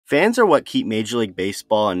Fans are what keep Major League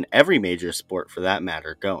Baseball and every major sport for that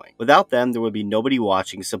matter going. Without them, there would be nobody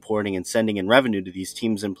watching, supporting, and sending in revenue to these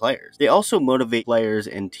teams and players. They also motivate players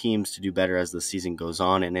and teams to do better as the season goes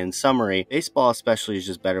on, and in summary, baseball especially is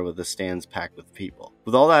just better with the stands packed with people.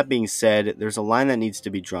 With all that being said, there's a line that needs to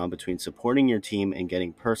be drawn between supporting your team and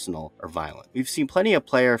getting personal or violent. We've seen plenty of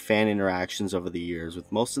player-fan interactions over the years,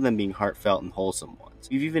 with most of them being heartfelt and wholesome ones.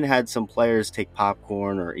 We've even had some players take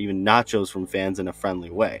popcorn or even nachos from fans in a friendly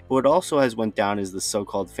way. But what also has went down is the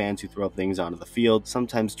so-called fans who throw things onto the field,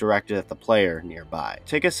 sometimes directed at the player nearby.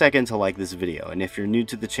 Take a second to like this video, and if you're new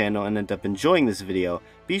to the channel and end up enjoying this video,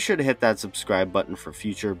 be sure to hit that subscribe button for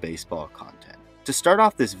future baseball content. To start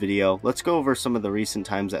off this video, let's go over some of the recent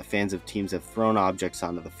times that fans of teams have thrown objects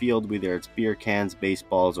onto the field, whether it's beer cans,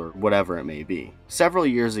 baseballs, or whatever it may be. Several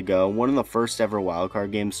years ago, one of the first ever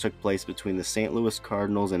wildcard games took place between the St. Louis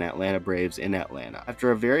Cardinals and Atlanta Braves in Atlanta.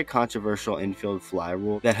 After a very controversial infield fly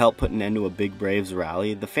rule that helped put an end to a big Braves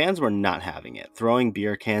rally, the fans were not having it, throwing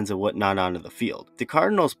beer cans and whatnot onto the field. The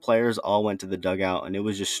Cardinals players all went to the dugout and it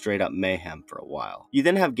was just straight up mayhem for a while. You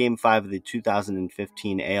then have Game 5 of the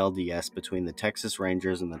 2015 ALDS between the Texas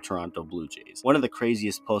Rangers and the Toronto Blue Jays, one of the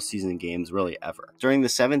craziest postseason games really ever. During the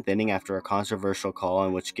 7th inning, after a controversial call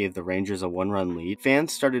in which gave the Rangers a one-run lead,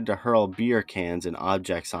 fans started to hurl beer cans and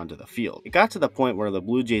objects onto the field. It got to the point where the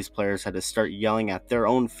Blue Jays players had to start yelling at their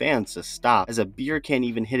own fans to stop, as a beer can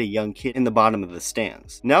even hit a young kid in the bottom of the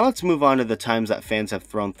stands. Now let's move on to the times that fans have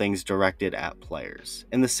thrown things directed at players.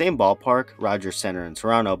 In the same ballpark, Rogers Center in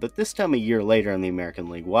Toronto, but this time a year later in the American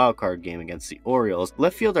League wildcard game against the Orioles,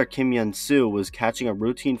 left fielder Kim Yun-soo was catching a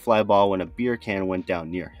routine fly ball when a beer can went down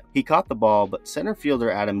near him. He caught the ball, but center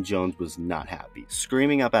fielder Adam Jones was not happy,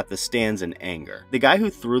 screaming up at the stands in anger. The guy who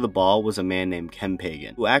threw the ball was a man named Ken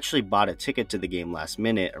Pagan, who actually bought a ticket to the game last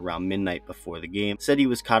minute around midnight before the game, said he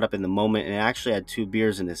was caught up in the moment and actually had 2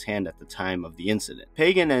 beers in his hand at the time of the incident.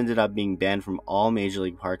 Pagan ended up being banned from all Major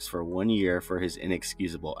League parks for 1 year for his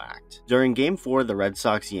inexcusable act. During Game 4 of the Red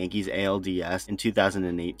Sox-Yankees ALDS in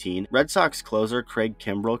 2018, Red Sox closer Craig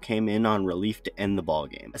Kimbrell came in on relief to end the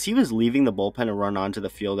ballgame. As he was leaving the bullpen to run onto the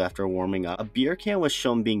field after warming up, a beer can was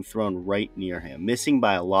shown being thrown right near him, missing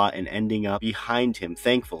by a lot and ending up behind him,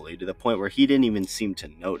 thankfully, to the point where he didn't even seem to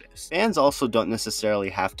notice. Fans also don't necessarily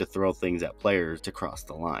have to throw things at players to cross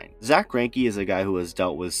the line. Zach Greinke is a guy who has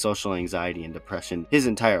dealt with social anxiety and depression his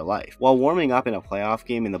entire life. While warming up in a playoff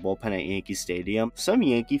game in the bullpen at Yankee Stadium, some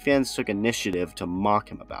Yankee fans took initiative to mock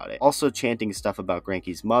him about it, also chanting stuff about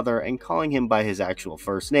Greinke's mother and calling him by his actual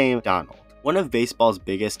first name, Donald. One of baseball's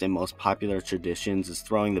biggest and most popular traditions is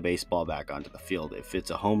throwing the baseball back onto the field if it's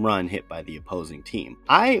a home run hit by the opposing team.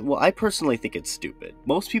 I personally think it's stupid.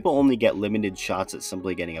 Most people only get limited shots at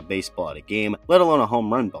simply getting a baseball at a game, let alone a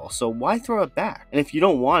home run ball, so why throw it back? And if you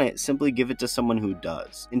don't want it, simply give it to someone who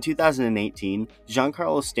does. In 2018,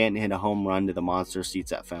 Giancarlo Stanton hit a home run to the monster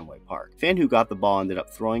seats at Fenway Park. The fan who got the ball ended up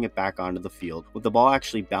throwing it back onto the field, with the ball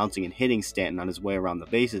actually bouncing and hitting Stanton on his way around the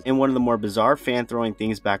bases, in one of the more bizarre fan throwing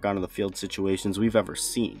things back onto the field situations we've ever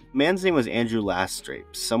seen. The man's name was Andrew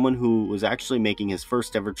Lastrapes, someone who was actually making his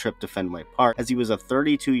first ever trip to Fenway Park, as he was a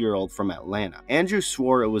 32-year-old from Atlanta. Andrew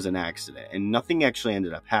swore it was an accident, and nothing actually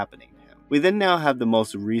ended up happening to him. We then now have the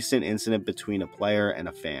most recent incident between a player and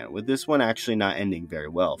a fan, with this one actually not ending very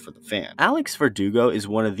well for the fan. Alex Verdugo is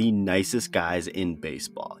one of the nicest guys in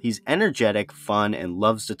baseball. He's energetic, fun, and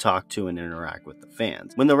loves to talk to and interact with the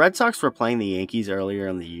fans. When the Red Sox were playing the Yankees earlier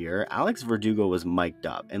in the year, Alex Verdugo was mic'd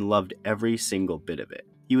up and loved every single bit of it.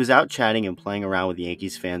 He was out chatting and playing around with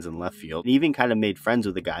Yankees fans in left field, and even kind of made friends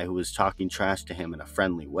with the guy who was talking trash to him in a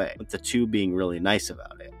friendly way, with the two being really nice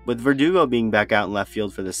about it. With Verdugo being back out in left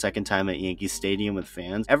field for the second time at Yankee Stadium with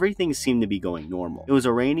fans, everything seemed to be going normal. It was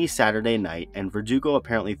a rainy Saturday night, and Verdugo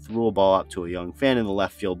apparently threw a ball up to a young fan in the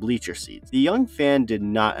left field bleacher seats. The young fan did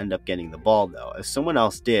not end up getting the ball though, as someone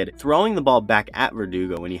else did, throwing the ball back at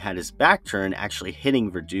Verdugo when he had his back turned, actually hitting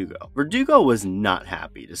Verdugo. Verdugo was not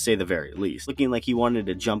happy, to say the very least, looking like he wanted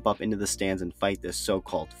to jump up into the stands and fight this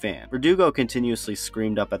so-called fan. Verdugo continuously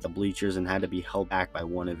screamed up at the bleachers and had to be held back by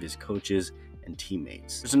one of his coaches and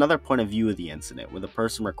teammates. There's another point of view of the incident, where the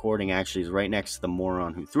person recording actually is right next to the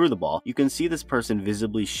moron who threw the ball. You can see this person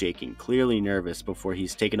visibly shaking, clearly nervous, before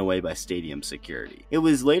he's taken away by stadium security. It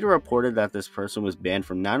was later reported that this person was banned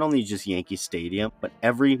from not only just Yankee Stadium, but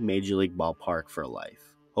every Major League ballpark for life.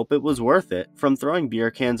 Hope it was worth it. From throwing beer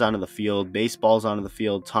cans onto the field, baseballs onto the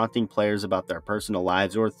field, taunting players about their personal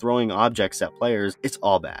lives, or throwing objects at players, it's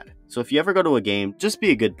all bad. So if you ever go to a game, just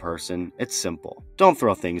be a good person. It's simple. Don't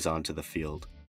throw things onto the field.